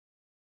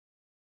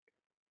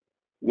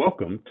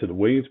Welcome to the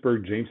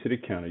Williamsburg-James City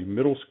County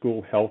Middle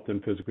School Health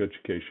and Physical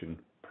Education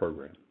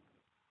Program.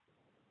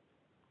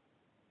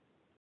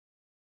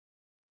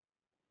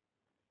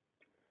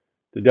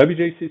 The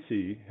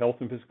WJCC Health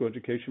and Physical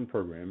Education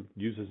Program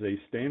uses a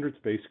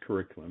standards-based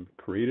curriculum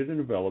created and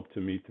developed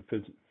to meet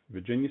the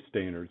Virginia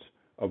standards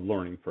of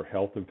learning for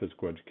health and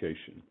physical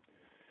education.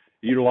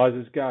 It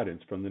utilizes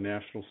guidance from the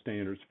National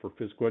Standards for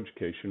Physical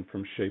Education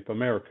from Shape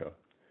America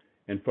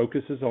and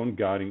focuses on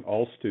guiding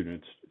all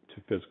students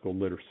to physical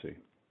literacy.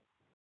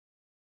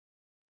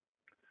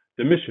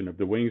 The mission of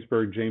the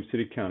Williamsburg-James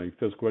City County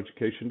Physical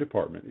Education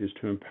Department is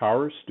to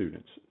empower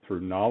students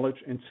through knowledge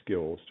and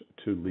skills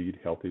to lead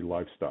healthy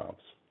lifestyles.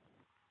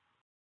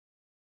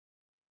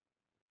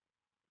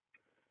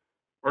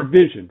 Our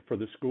vision for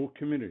the school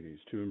community is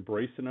to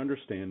embrace and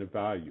understand the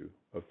value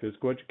of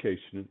physical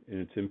education and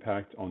its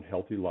impact on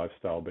healthy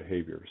lifestyle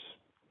behaviors.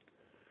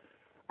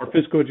 Our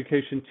physical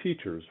education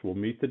teachers will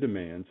meet the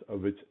demands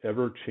of its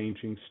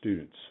ever-changing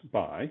students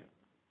by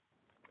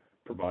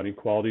providing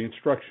quality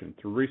instruction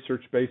through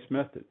research-based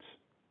methods,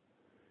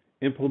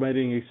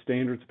 implementing a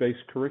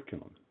standards-based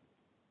curriculum,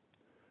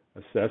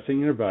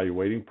 assessing and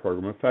evaluating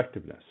program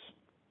effectiveness,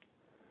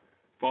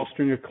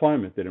 fostering a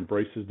climate that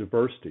embraces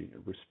diversity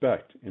and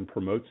respect and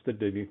promotes the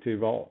dignity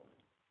of all,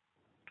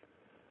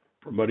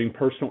 promoting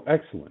personal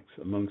excellence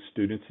among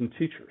students and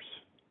teachers,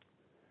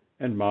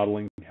 and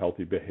modeling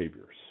healthy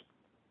behaviors.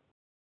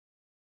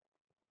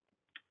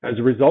 As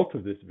a result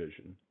of this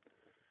vision,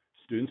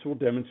 students will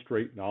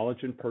demonstrate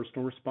knowledge and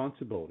personal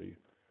responsibility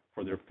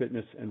for their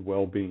fitness and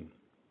well-being.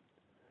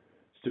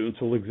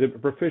 Students will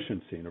exhibit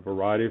proficiency in a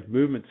variety of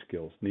movement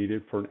skills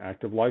needed for an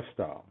active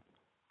lifestyle.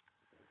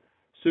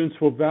 Students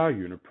will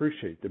value and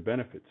appreciate the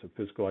benefits of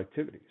physical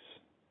activities.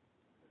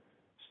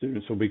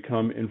 Students will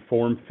become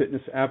informed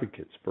fitness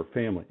advocates for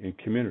family and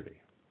community.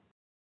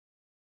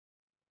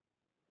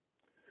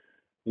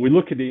 When we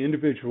look at the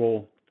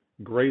individual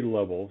grade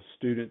level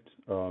student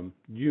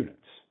units,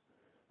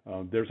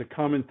 there's a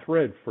common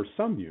thread for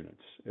some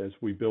units as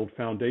we build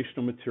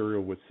foundational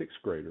material with sixth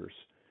graders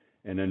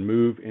and then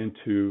move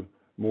into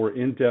more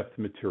in-depth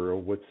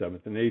material with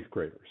seventh and eighth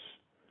graders.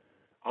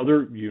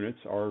 Other units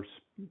are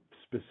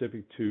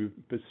specific to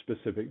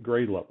specific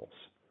grade levels.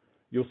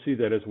 You'll see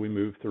that as we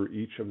move through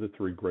each of the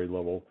three grade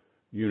level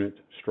unit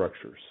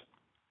structures.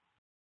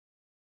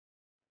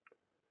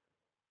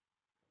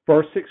 For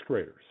our sixth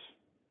graders,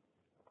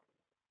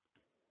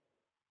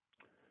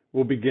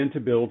 we'll begin to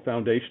build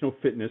foundational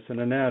fitness and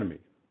anatomy,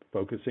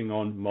 focusing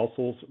on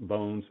muscles,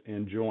 bones,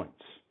 and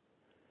joints.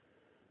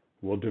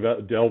 We'll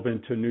delve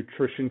into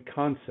nutrition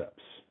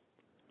concepts,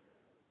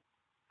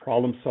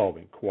 problem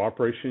solving,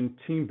 cooperation,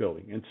 team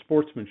building, and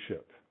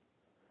sportsmanship,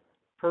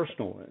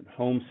 personal and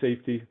home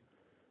safety,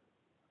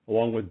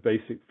 along with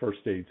basic first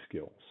aid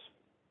skills,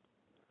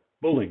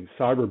 bullying,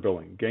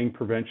 cyberbullying, gang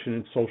prevention,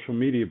 and social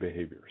media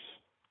behaviors,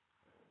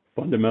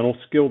 fundamental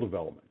skill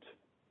development,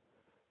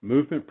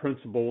 movement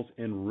principles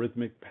and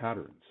rhythmic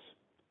patterns,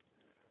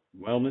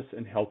 wellness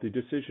and healthy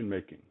decision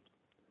making,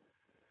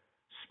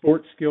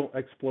 sports skill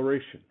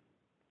exploration,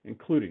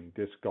 including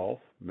disc golf,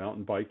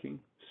 mountain biking,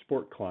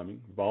 sport climbing,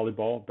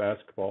 volleyball,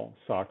 basketball,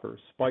 soccer,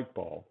 spike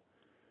ball,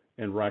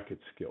 and racket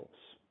skills.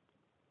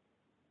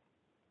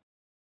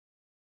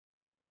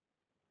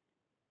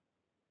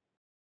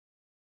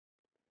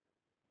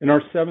 In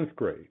our seventh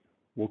grade,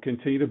 we'll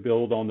continue to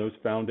build on those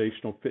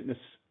foundational fitness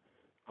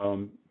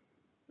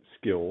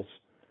skills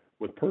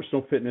with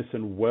personal fitness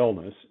and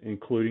wellness,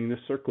 including the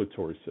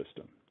circulatory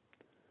system,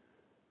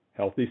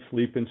 healthy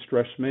sleep and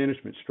stress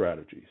management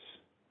strategies,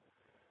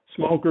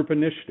 small group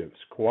initiatives,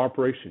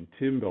 cooperation,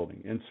 team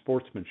building, and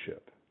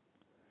sportsmanship,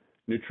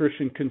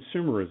 nutrition,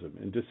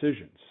 consumerism, and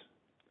decisions,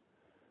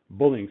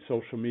 bullying,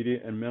 social media,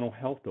 and mental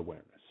health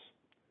awareness,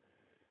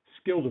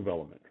 skill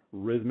development,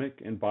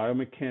 rhythmic and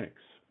biomechanics,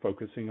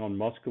 focusing on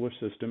muscular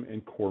system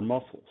and core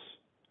muscles,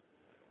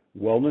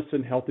 wellness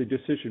and healthy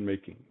decision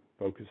making,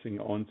 focusing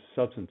on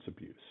substance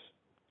abuse,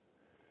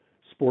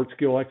 sports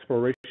skill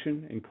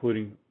exploration,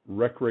 including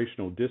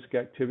recreational disc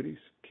activities,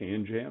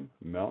 can jam,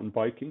 mountain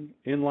biking,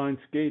 inline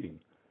skating,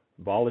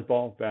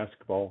 volleyball,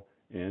 basketball,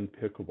 and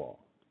pickleball.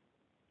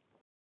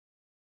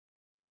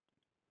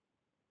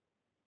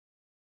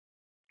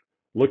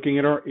 Looking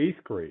at our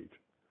eighth grade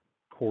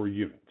core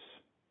units,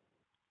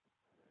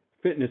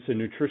 fitness and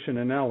nutrition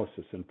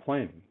analysis and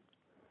planning,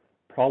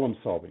 problem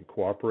solving,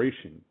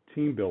 cooperation,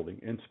 team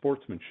building, and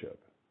sportsmanship,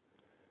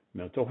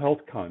 mental health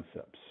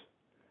concepts,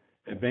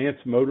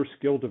 advanced motor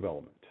skill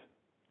development,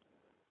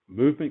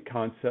 movement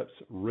concepts,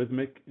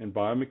 rhythmic and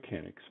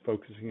biomechanics,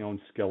 focusing on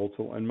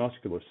skeletal and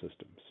muscular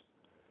systems,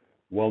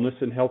 wellness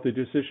and healthy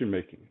decision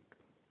making,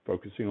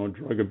 focusing on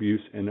drug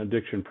abuse and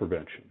addiction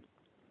prevention,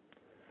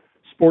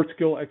 sports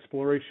skill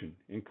exploration,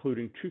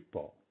 including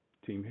tchoukball,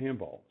 team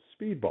handball,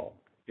 speedball,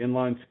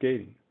 inline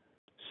skating,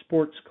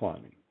 sports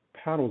climbing,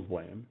 paddle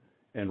slam,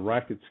 and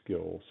racket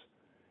skills,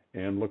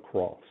 and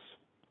lacrosse.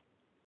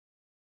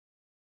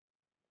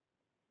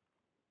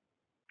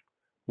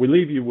 We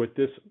leave you with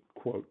this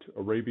quote,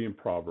 Arabian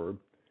proverb,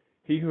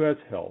 "He who has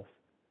health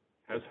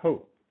has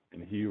hope,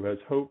 and he who has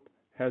hope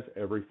has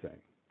everything.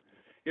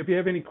 If you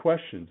have any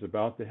questions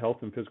about the health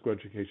and physical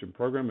education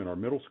program in our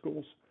middle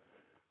schools,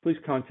 please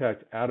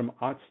contact Adam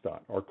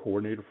Ottstadt, our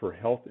coordinator for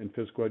health and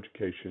physical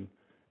education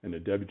in the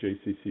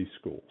WJCC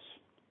schools.